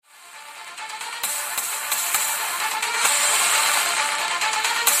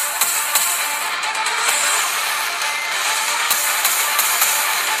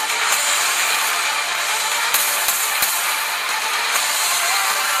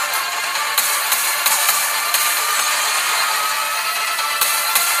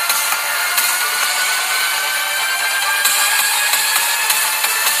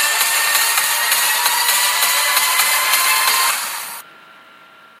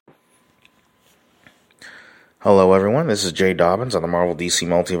Hello everyone, this is Jay Dobbins on the Marvel DC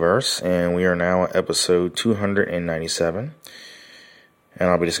Multiverse, and we are now at episode 297, and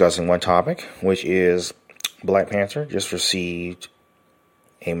I'll be discussing one topic, which is Black Panther just received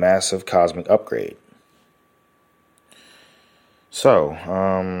a massive cosmic upgrade. So,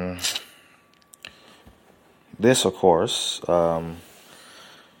 this of course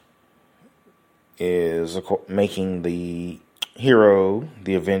is making the hero,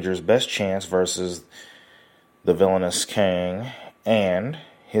 the Avengers' best chance versus the villainous Kang and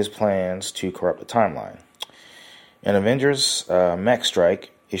his plans to corrupt the timeline. In Avengers Mech Strike,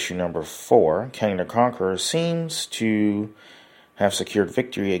 issue number 4, Kang the Conqueror seems to have secured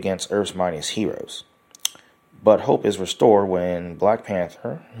victory against Earth's mightiest heroes. But hope is restored when Black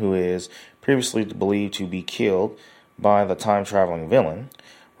Panther, who is previously believed to be killed by the time-traveling villain,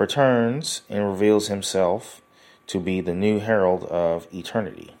 returns and reveals himself to be the new Herald of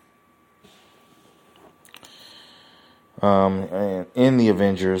Eternity. In the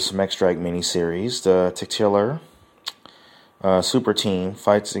Avengers Mech Strike miniseries, the titular super team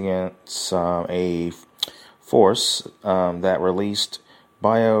fights against a force that released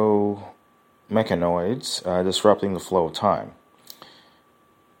biomechanoids, disrupting the flow of time.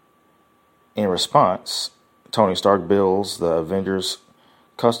 In response, Tony Stark builds the Avengers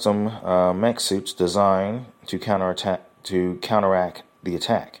custom mech suits designed to counteract the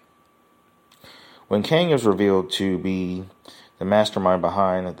attack. When Kang is revealed to be the mastermind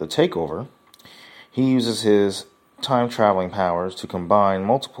behind the takeover, he uses his time-traveling powers to combine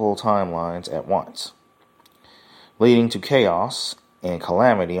multiple timelines at once, leading to chaos and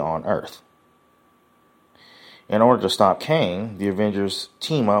calamity on Earth. In order to stop Kang, the Avengers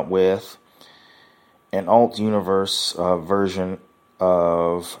team up with an alt-universe version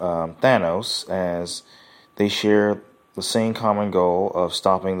of Thanos, as they share the same common goal of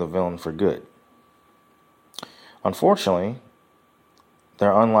stopping the villain for good. Unfortunately,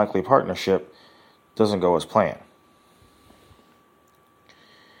 their unlikely partnership doesn't go as planned.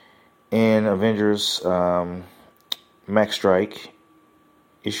 In Avengers Mech Strike,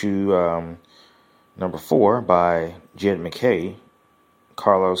 issue number 4 by Jed McKay,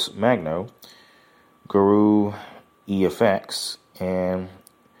 Carlos Magno, Guru EFX, and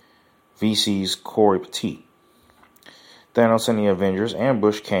VC's Corey Petit, Thanos and the Avengers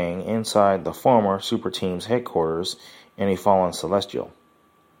ambush Kang inside the former Super Team's headquarters in a fallen Celestial.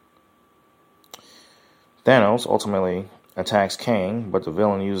 Thanos ultimately attacks Kang, but the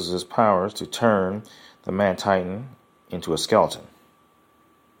villain uses his powers to turn the Mad Titan into a skeleton.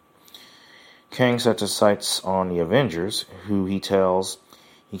 Kang sets his sights on the Avengers, who he tells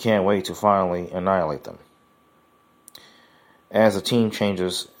he can't wait to finally annihilate them. As the team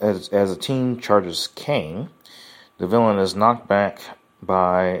charges Kang, the villain is knocked back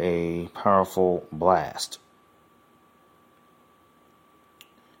by a powerful blast.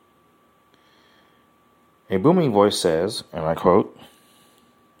 A booming voice says, and I quote,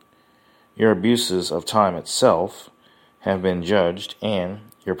 "Your abuses of time itself have been judged and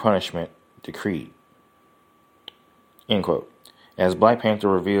your punishment decreed." End quote. As Black Panther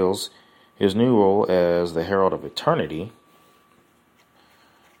reveals his new role as the Herald of Eternity,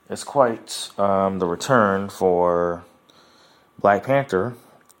 it's quite the return for Black Panther,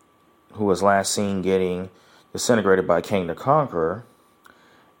 who was last seen getting disintegrated by Kang the Conqueror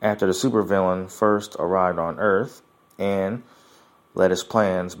after the supervillain first arrived on Earth and let his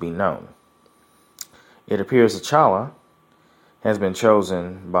plans be known. It appears T'Challa has been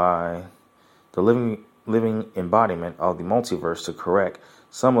chosen by the living embodiment of the multiverse to correct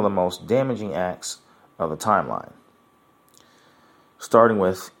some of the most damaging acts of the timeline, starting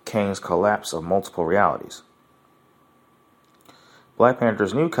with Kang's collapse of multiple realities. Black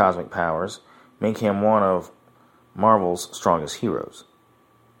Panther's new cosmic powers make him one of Marvel's strongest heroes.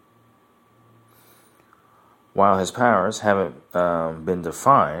 While his powers haven't been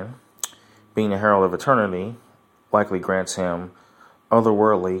defined, being the Herald of Eternity likely grants him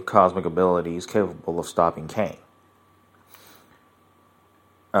otherworldly cosmic abilities capable of stopping Kang.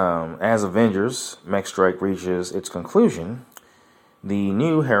 As Avengers Mech Strike reaches its conclusion, the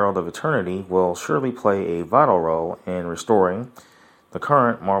new Herald of Eternity will surely play a vital role in restoring the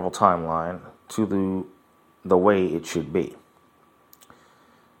current Marvel timeline to the way it should be.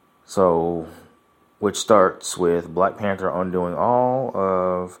 So, which starts with Black Panther undoing all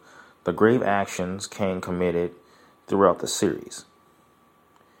of the grave actions Kang committed throughout the series,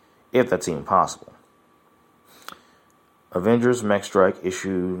 if that's even possible. Avengers Mech Strike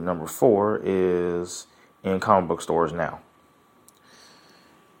issue number 4 is in comic book stores now.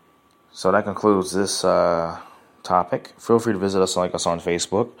 So that concludes this topic. Feel free to visit us and like us on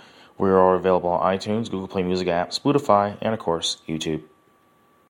Facebook. We are available on iTunes, Google Play Music app, Spotify, and of course, YouTube.